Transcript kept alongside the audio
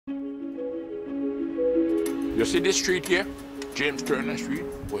You see this street here? James Turner Street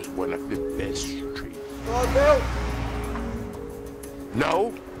was one of the best streets. No,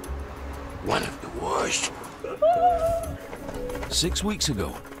 one of the worst. 6 weeks ago,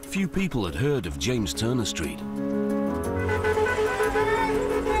 few people had heard of James Turner Street.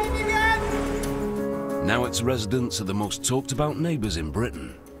 Now its residents are the most talked about neighbours in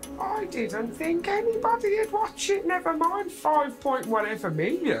Britain. I didn't think anybody would watch it, never mind 5.whatever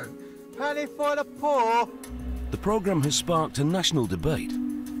million. Penny for the poor. The programme has sparked a national debate.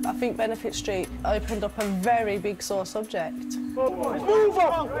 I think Benefit Street opened up a very big sore subject. Move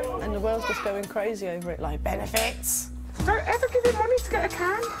on! And the world's just going crazy over it, like, benefits. Don't ever give him money to get a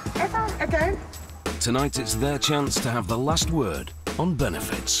can, ever again. Tonight it's their chance to have the last word on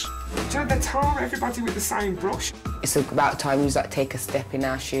benefits. So they tar everybody with the same brush. It's about time we take a step in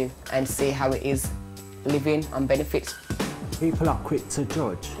our shoe and see how it is living on benefits. People are quick to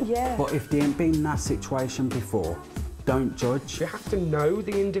judge. Yeah. But if they ain't been in that situation before, don't judge. You have to know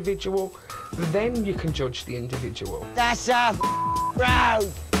the individual, then you can judge the individual. That's our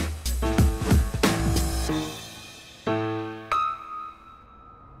road.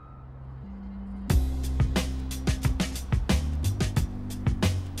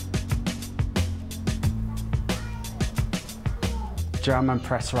 German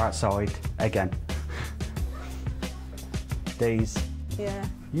press are outside again. These. Yeah.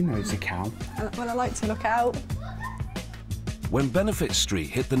 You know the cow. Well, I like to look out. When Benefit Street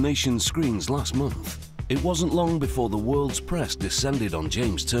hit the nation's screens last month, it wasn't long before the world's press descended on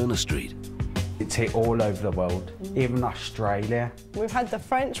James Turner Street. It's hit all over the world, even Australia. We've had the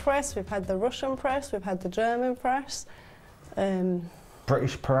French press, we've had the Russian press, we've had the German press.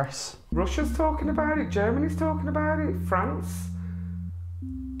 British press. Russia's talking about it, Germany's talking about it, France,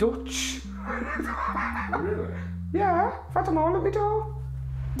 Dutch. Really? Yeah, I've had them all at my door.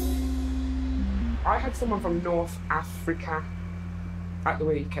 I had someone from North Africa at the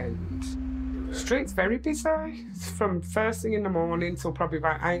weekend. Street's very busy. It's from first thing in the morning till probably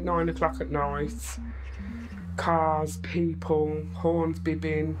about 8, 9 o'clock at night. Cars, people, horns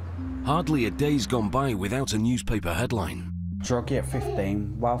bibbing. Hardly a day's gone by without a newspaper headline. Druggy at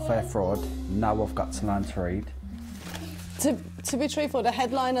 15, welfare fraud, now I've got to learn to read. To be truthful, the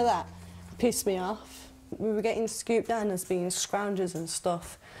headline of that pissed me off. We were getting scooped down as being scroungers and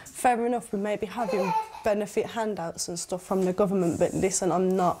stuff. Fair enough, we may be having benefit handouts and stuff from the government, but listen,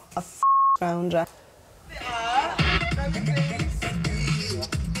 I'm not a scrounger.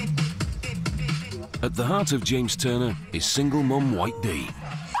 At the heart of James Turner is single mum White D.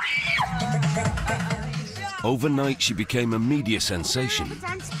 Overnight, she became a media sensation.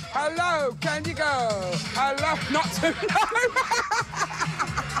 Hello, can you go? Hello, not too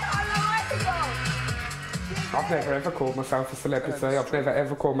I've never ever called myself a celebrity. I've never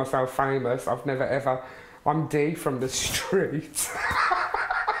ever called myself famous. I've never ever. I'm D from the street.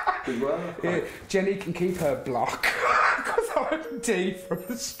 Yeah, Jenny can keep her block because I'm D from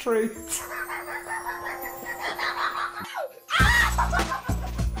the street.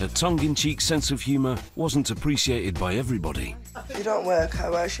 Her tongue-in-cheek sense of humour wasn't appreciated by everybody. If you don't work,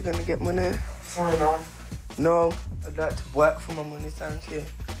 how else are you going to get money? Sign on. No, I'd like to work for my money, thank you.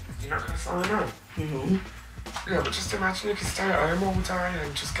 You're not going to sign on? Mm-hmm. Yeah, but just imagine you could stay at home all day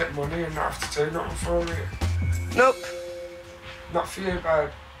and just get money and not have to do nothing for it. Nope. Not for you, babe.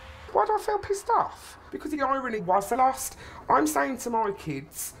 Why do I feel pissed off? Because the irony was the last. I'm saying to my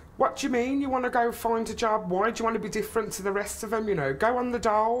kids, what do you mean you want to go find a job? Why do you want to be different to the rest of them? You know, go on the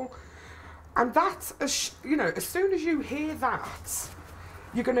dole. And that's, you know, as soon as you hear that,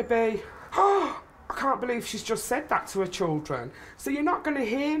 you're going to be, oh, I can't believe she's just said that to her children. So you're not going to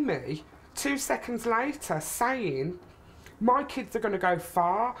hear me 2 seconds later saying, my kids are going to go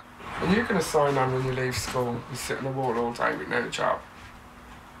far. Are you going to sign on when you leave school and sit on the wall all day with no job?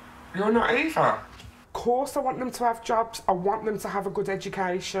 You're not either. Of course I want them to have jobs. I want them to have a good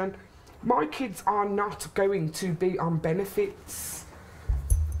education. My kids are not going to be on benefits.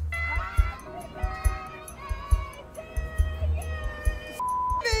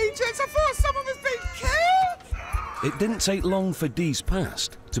 Agents, I thought someone was being killed! It didn't take long for Dee's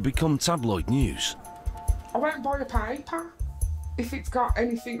past to become tabloid news. I won't buy a paper if it's got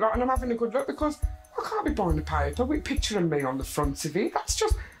anything like, and I'm having a good look because I can't be buying a paper with a picture of me on the front of it. That's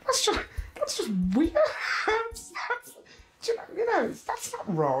just weird. you know, that's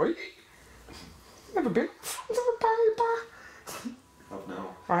not right. I've never been in front of a paper. Not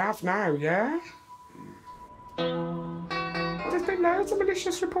now. I have now, yeah. There's been loads of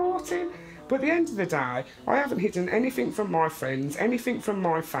malicious reporting. But at the end of the day, I haven't hidden anything from my friends, anything from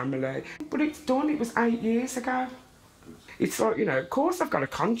my family. But it's done, it was 8 years ago. It's like, you know, of course I've got a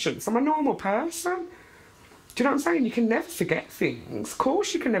conscience, I'm a normal person. Do you know what I'm saying? You can never forget things. Of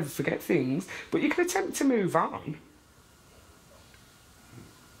course you can never forget things, but you can attempt to move on.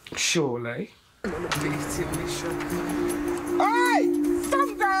 Surely. I'm on a beating mission. Hey!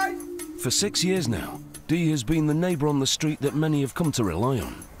 Fungi! For 6 years now, Dee has been the neighbour on the street that many have come to rely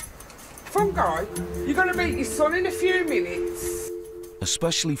on. Fungi, you're going to meet your son in a few minutes.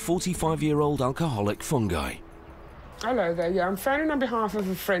 Especially 45-year-old alcoholic Fungi. Hello there, yeah, I'm phoning on behalf of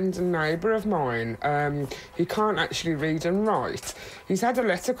a friend and neighbour of mine. He can't actually read and write. He's had a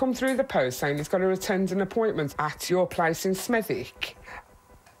letter come through the post saying he's got to attend an appointment at your place in Smethwick.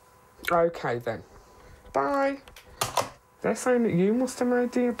 OK, then. Bye. They're saying that you must have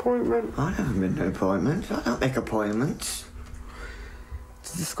made the appointment. I haven't made no appointments. I don't make appointments.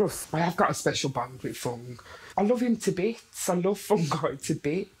 To discuss, I have got a special bond with Fung. I love him to bits. I love Fungi to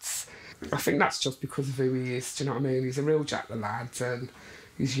bits. I think that's just because of who he is, do you know what I mean? He's a real Jack the Lad and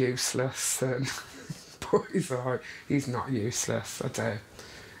he's useless and... but he's alright, he's not useless, I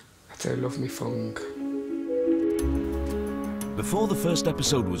do love me Fung. Before the first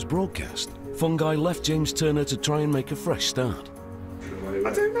episode was broadcast, Fungi left James Turner to try and make a fresh start.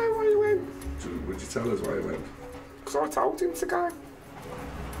 I don't know why he went. Would you tell us why he went? Because I told him to go.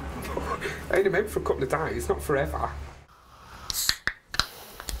 I only meant for a couple of days, not forever.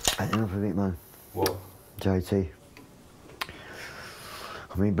 I had enough of it, man. What? JT.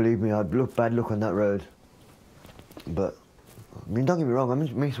 I mean, believe me, I'd bad luck on that road. But, I mean, don't get me wrong, I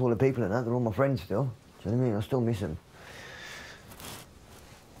miss all the people and that. They're all my friends still. Do you know what I mean? I still miss them.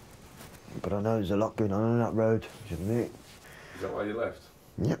 But I know there's a lot going on that road. Do you know what I mean? Is that why you left?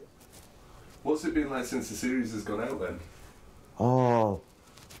 Yep. What's it been like since the series has gone out then? Oh,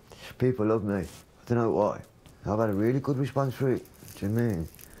 people love me. I don't know why. I've had a really good response for it. Do you know what I mean?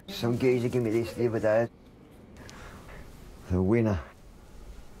 Some geezer gave me this the other day. The winner.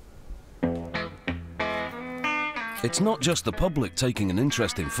 It's not just the public taking an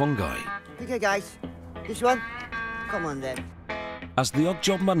interest in Fungi. Okay, guys. This one? Come on, then. As the odd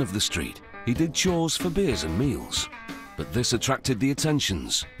job man of the street, he did chores for beers and meals. But this attracted the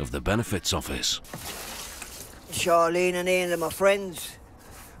attentions of the benefits office. Charlene and Ian are my friends.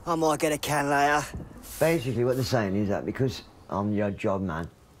 I might get a can later. Basically, what they're saying is that because I'm the odd job man,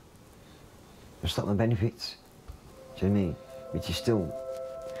 I'll stop my benefits. Do you know what I mean? Which is still...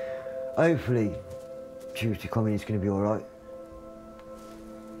 Hopefully, Tuesday coming it's going to be all right.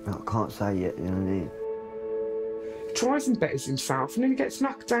 I can't say yet, you know what I mean? He tries and betters himself and then he gets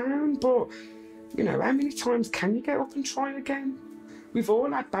knocked down, but, you know, how many times can you get up and try again? We've all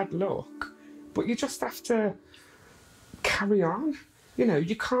had bad luck, but you just have to carry on. You know,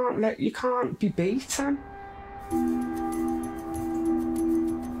 you can't be beaten.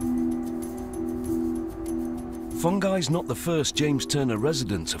 Fungi's not the first James Turner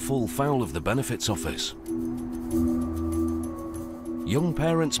resident to fall foul of the benefits office. Young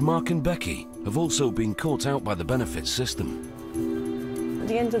parents Mark and Becky have also been caught out by the benefits system. At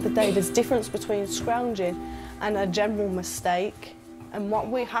the end of the day, there's a difference between scrounging and a general mistake. And what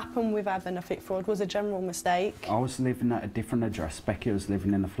happened with our benefit fraud was a general mistake. I was living at a different address. Becky was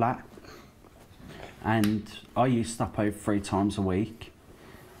living in a flat. And I used to stop over 3 times a week.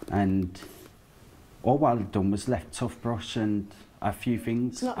 And all I'd done was left toothbrush and a few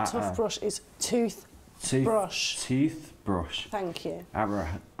things. It's not a toothbrush, it's toothbrush. Toothbrush. Thank you. At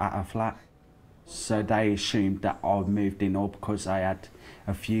a flat. So they assumed that I moved in all because I had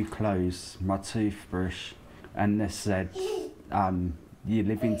a few clothes, my toothbrush, and they said, you're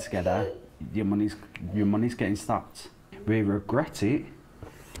living together, your money's getting stopped. We regret it,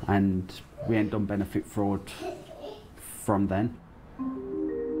 and we ain't done benefit fraud from then.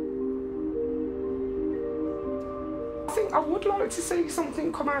 I think I would like to see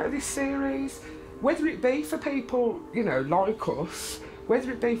something come out of this series, whether it be for people, you know, like us,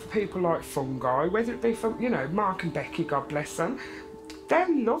 whether it be for people like Fungi, whether it be for, you know, Mark and Becky, God bless them. They're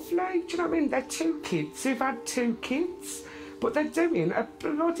lovely, do you know what I mean? They're 2 kids who've had 2 kids, but they're doing a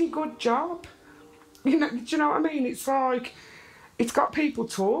bloody good job. You know, do you know what I mean? It's like, it's got people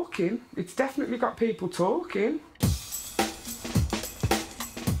talking. It's definitely got people talking.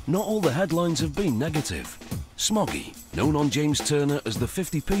 Not all the headlines have been negative. Smoggy, known on James Turner as the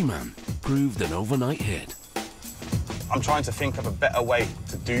 50p man, proved an overnight hit. I'm trying to think of a better way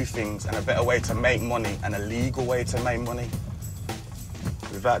to do things and a better way to make money and a legal way to make money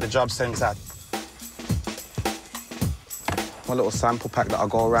without the job centre. My little sample pack that I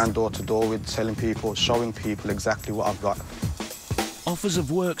go around door to door with, telling people, showing people exactly what I've got. Offers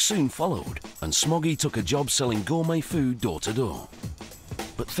of work soon followed, and Smoggy took a job selling gourmet food door to door.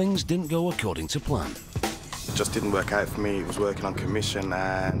 But things didn't go according to plan. It just didn't work out for me. It was working on commission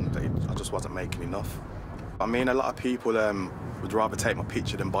and I just wasn't making enough. I mean, a lot of people would rather take my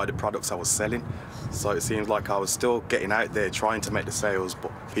picture than buy the products I was selling. So it seems like I was still getting out there trying to make the sales,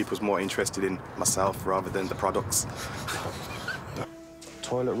 but people's more interested in myself rather than the products.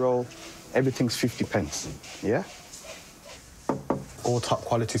 Toilet roll, everything's 50 pence, yeah? All top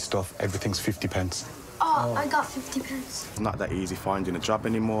quality stuff, everything's 50 pence. Oh, I got 50 pence. It's not that easy finding a job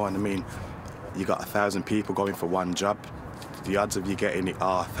anymore, and I mean, you got 1,000 people going for one job. The odds of you getting it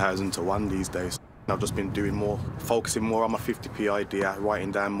are 1,000 to 1 these days. I've just been doing more, focusing more on my 50p idea,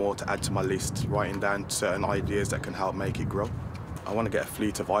 writing down more to add to my list, writing down certain ideas that can help make it grow. I want to get a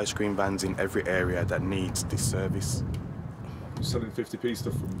fleet of ice cream vans in every area that needs this service. You're selling 50p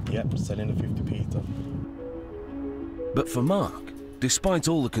stuff? Yep, selling the 50p stuff. But for Mark, despite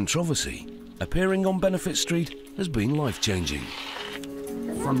all the controversy, appearing on Benefit Street has been life-changing.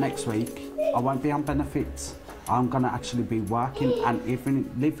 From next week, I won't be on benefits. I'm going to actually be working and even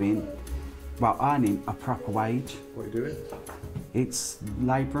living, well, earning a proper wage. What are you doing? It's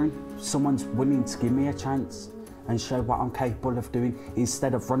labouring. Someone's willing to give me a chance and show what I'm capable of doing,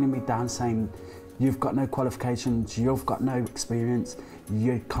 instead of running me down saying, you've got no qualifications, you've got no experience,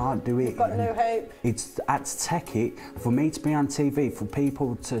 you can't do it. You've got no hope. It's to take it, for me to be on TV, for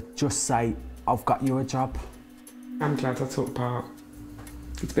people to just say, I've got you a job. I'm glad I took part.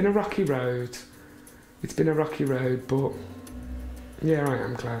 It's been a rocky road. It's been a rocky road, but yeah, I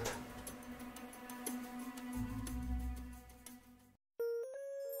am glad.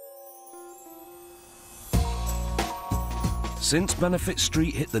 Since Benefit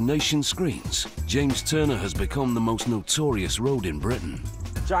Street hit the nation's screens, James Turner has become the most notorious road in Britain.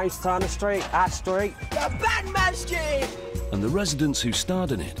 James Turner Street, Ash Street. The Batman Street! And the residents who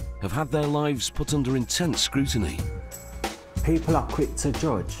starred in it have had their lives put under intense scrutiny. People are quick to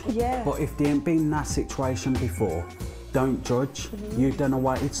judge, yeah. But if they ain't been in that situation before, don't judge. You don't know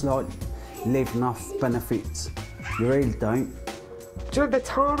what it's like living off benefits. You really don't. Do you know, they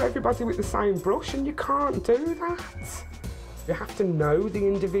tar everybody with the same brush, and you can't do that. You have to know the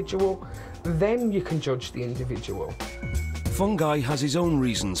individual, then you can judge the individual. Fungi has his own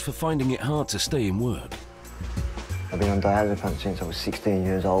reasons for finding it hard to stay in work. I've been on diazepam since I was 16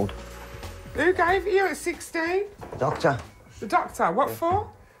 years old. Who gave it you at 16? Doctor. The doctor? What for?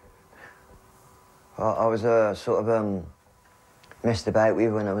 I was sort of messed about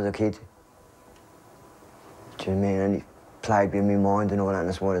with when I was a kid. Do you know what I mean? And it plagued me in my mind and all that, and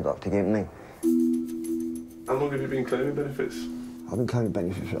that's why the doctor gave me. How long have you been claiming benefits? I've been claiming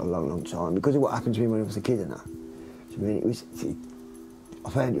benefits for a long, long time because of what happened to me when I was a kid and that. Do you know what I mean? I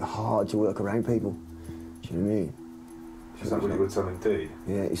found it hard to work around people. Do you know what I mean? Is that what you were telling Dee?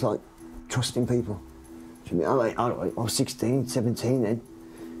 Yeah, it's like trusting people. Do you know what I mean? I was 16, 17 then,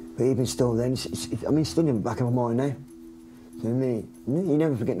 but even still then, it's still in the back of my mind now. Do you know what I mean? You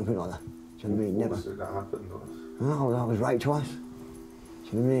never forget nothing like that. Do you know what I mean? Never. What was it that happened? No, I was raped twice. Do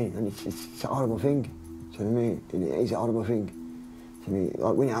you know what I mean? And it's a horrible thing. Do you know what I mean? And it is a horrible thing. Do you know what I mean?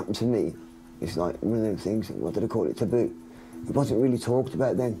 Like when it happened to me, it's like one of those things, what do they call it, taboo. It wasn't really talked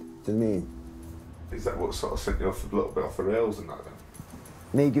about then, do you know what I mean? Is that what sort of sent you off a little bit off the rails and that then?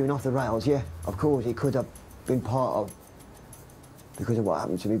 Me going off the rails, yeah. Of course, it could have been part of, because of what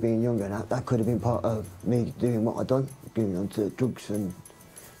happened to me being younger, that could have been part of me doing what I'd done, going on to drugs and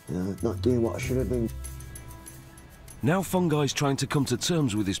not doing what I should have been. Now Fungi's trying to come to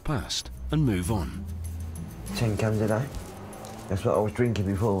terms with his past and move on. 10 cans a day. That's what I was drinking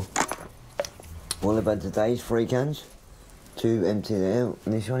before. All I've had today is 3 cans. 2 empty there,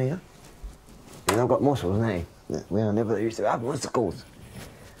 and this one here. And I've got muscles now. Well, I never used to have muscles.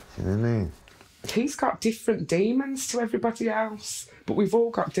 You know what I mean? He's got different demons to everybody else, but we've all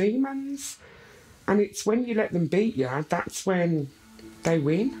got demons. And it's when you let them beat you, that's when they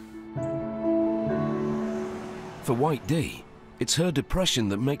win. For White Dee, it's her depression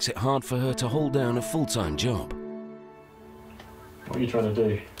that makes it hard for her to hold down a full-time job. What are you trying to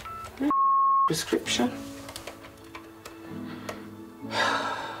do? Prescription.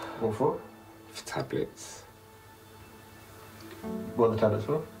 What for? For tablets. What are the tablets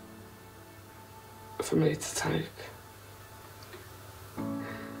for? For me to take.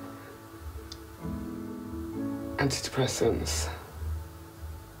 Antidepressants.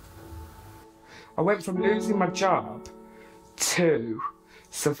 I went from losing my job to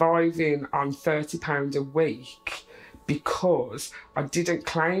surviving on £30 a week because I didn't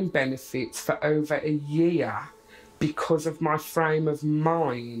claim benefits for over a year because of my frame of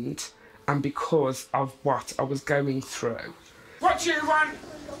mind and because of what I was going through. What do you want?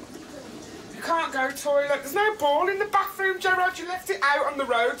 You can't go toilet. There's no ball in the bathroom, Gerard. You left it out on the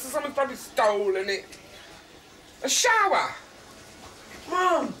road, so someone's probably stolen it. A shower.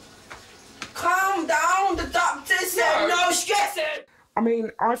 Mom, calm down. The I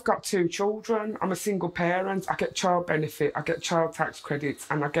mean, I've got 2 children. I'm a single parent. I get child benefit, I get child tax credits,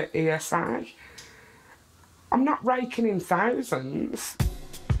 and I get ESA. I'm not raking in thousands.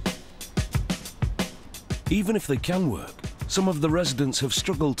 Even if they can work, some of the residents have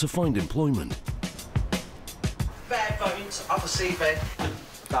struggled to find employment. Bare bones of a seabed.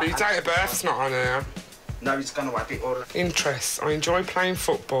 But your date of birth's not on here. No, he's going to add it all. Interests. I enjoy playing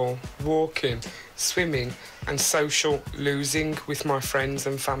football, walking, swimming and social losing with my friends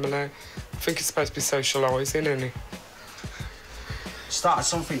and family. I think it's supposed to be socialising, isn't it? Started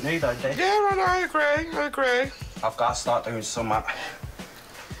something new though, Dave. Yeah, I agree. I've got to start doing something.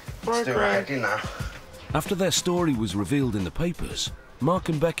 Let's do it again now. After their story was revealed in the papers, Mark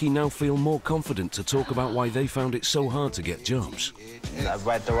and Becky now feel more confident to talk about why they found it so hard to get jobs.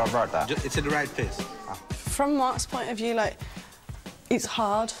 Where do I write that? It's in the right place. From Mark's point of view, like, it's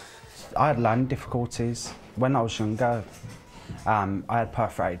hard. I had learning difficulties. When I was younger, I had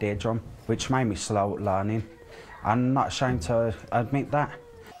perforated eardrum, which made me slow at learning. I'm not ashamed to admit that.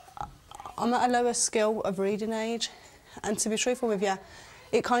 I'm at a lower skill of reading age, and to be truthful with you,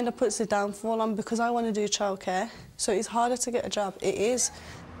 it kind of puts the downfall on because I want to do childcare, so it's harder to get a job. It is.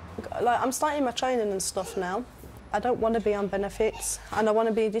 Like, I'm starting my training and stuff now. I don't want to be on benefits, and I want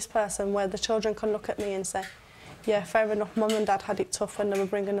to be this person where the children can look at me and say, yeah, fair enough, Mum and Dad had it tough when they were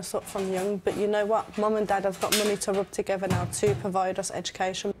bringing us up from young, but you know what? Mum and Dad have got money to rub together now to provide us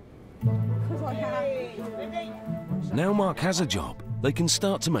education. Now Mark has a job, they can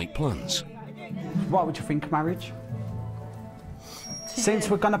start to make plans. What would you think of marriage? Since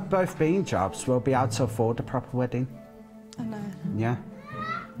we're going to both be in jobs, we'll be able to afford a proper wedding. I know. Yeah.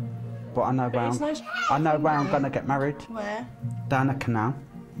 But I know where I'm going to get married. Where? Down a canal.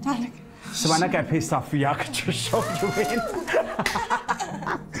 Down a... So when I get pissed off with you, I can just shove you in.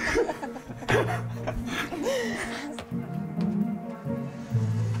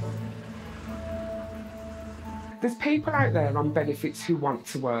 There's people out there on benefits who want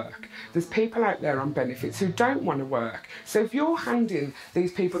to work. There's people out there on benefits who don't want to work. So if you're handing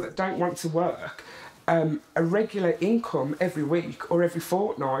these people that don't want to work a regular income every week or every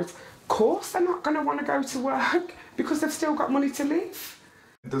fortnight, of course they're not going to want to go to work because they've still got money to live.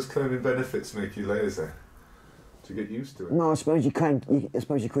 Does claiming benefits make you lazy? To get used to it? No, I suppose you can. I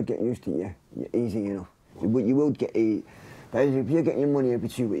suppose you could get used to it, yeah. Easy enough. You would get it. But if you're getting your money every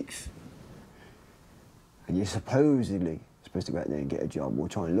 2 weeks, and you're supposedly supposed to go out there and get a job or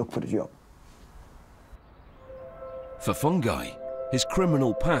try and look for the job. For Fungi, his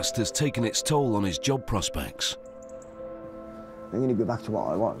criminal past has taken its toll on his job prospects. I'm going to go back to what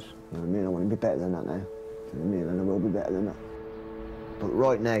I was. You know what I mean? I want to be better than that now. You know what I mean? And I will be better than that. But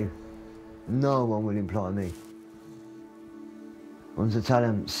right now, no one will employ me. Once I tell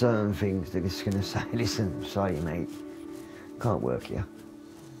them certain things, they're just going to say, listen, sorry, mate, can't work here.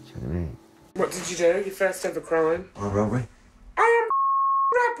 Do you know what I mean? What did you do? Your first ever crime? A robbery.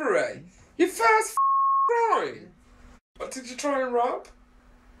 Robbery? Your first crime? What did you try and rob?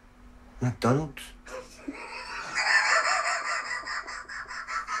 McDonald's.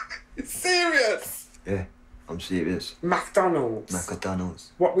 You're serious? Yeah, I'm serious. McDonald's?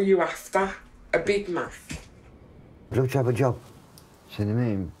 McDonald's. What were you after? A Big Mac? I'd love to have a job. See what I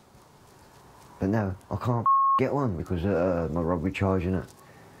mean? But no, I can't get one because of my robbery charge, innit?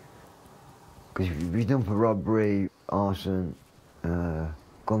 Because if you're done for robbery, arson,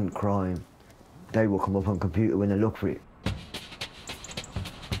 gun crime, they will come up on computer when they look for it.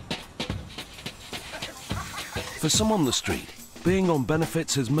 For some on the street, being on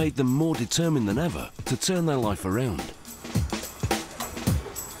benefits has made them more determined than ever to turn their life around.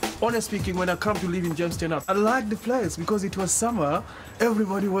 Honestly speaking, when I come to live in Jamestown, I like the place because it was summer,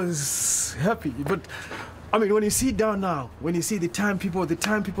 everybody was happy. But I mean, when you sit down now, when you see the time people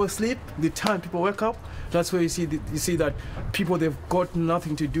sleep, the time people wake up, that's where you see that people, they've got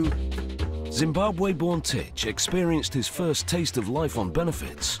nothing to do. Zimbabwe-born Titch experienced his first taste of life on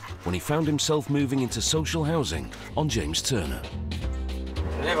benefits when he found himself moving into social housing on James Turner.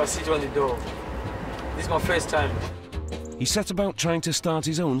 I never sit on the door. This is my first time. He set about trying to start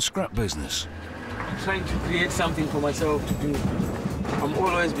his own scrap business. I'm trying to create something for myself to do. I'm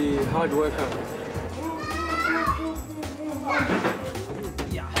always be a hard worker.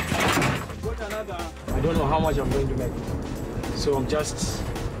 I don't know how much I'm going to make, so I'm just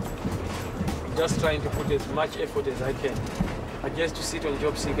trying to put as much effort as I can. I guess to sit on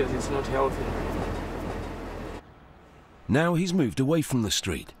job seekers is not healthy. Now he's moved away from the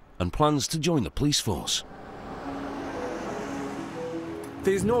street and plans to join the police force.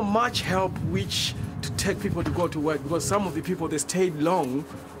 There's not much help to take people to go to work because some of the people, they stayed long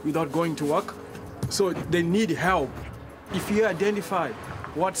without going to work, so they need help. If you identify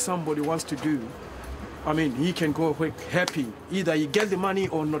what somebody wants to do, I mean, he can go away happy. Either you get the money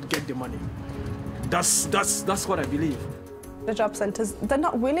or not get the money. That's what I believe. The job centres, they're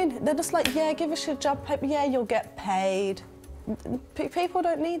not willing. They're just like, yeah, give us your job paper, yeah, you'll get paid. People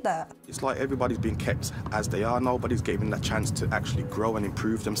don't need that. It's like everybody's being kept as they are. Nobody's given that chance to actually grow and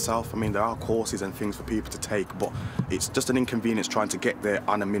improve themselves. I mean, there are courses and things for people to take, but it's just an inconvenience trying to get there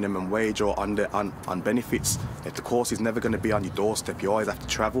on a minimum wage or on benefits. If the course is never going to be on your doorstep, you always have to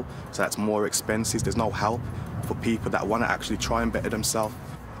travel, so that's more expenses. There's no help for people that want to actually try and better themselves.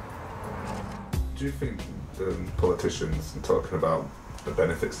 Do you think the politicians are talking about the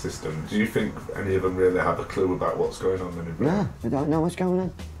benefit system? Do you think any of them really have a clue about what's going on in Britain? No, they don't know what's going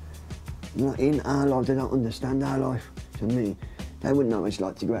on. Not in our life, they don't understand our life. To me, they wouldn't know what it's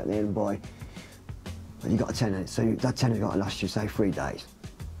like to go out there and buy. Well, you got a tenner, so that tenner's got to last you, say, 3 days.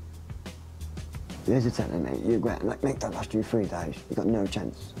 There's a tenner, mate. You go out and make that last you 3 days. You've got no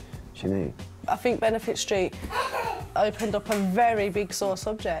chance. To me. I think Benefit Street opened up a very big sore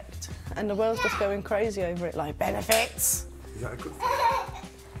subject, and the world's just going crazy over it, like, benefits. Is that a good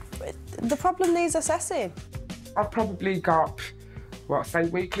thing? The problem needs assessing. I've probably got, what, say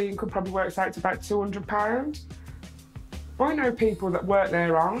weekly income probably works out to about £200. I know people that work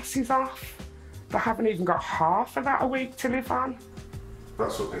their arses off. They haven't even got half of that a week to live on.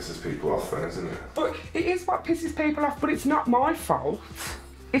 That's what pisses people off then, isn't it? But it is what pisses people off, but it's not my fault.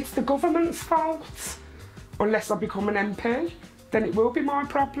 It's the government's fault. Unless I become an MP, then it will be my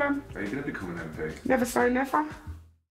problem. Are you going to become an MP? Never say never.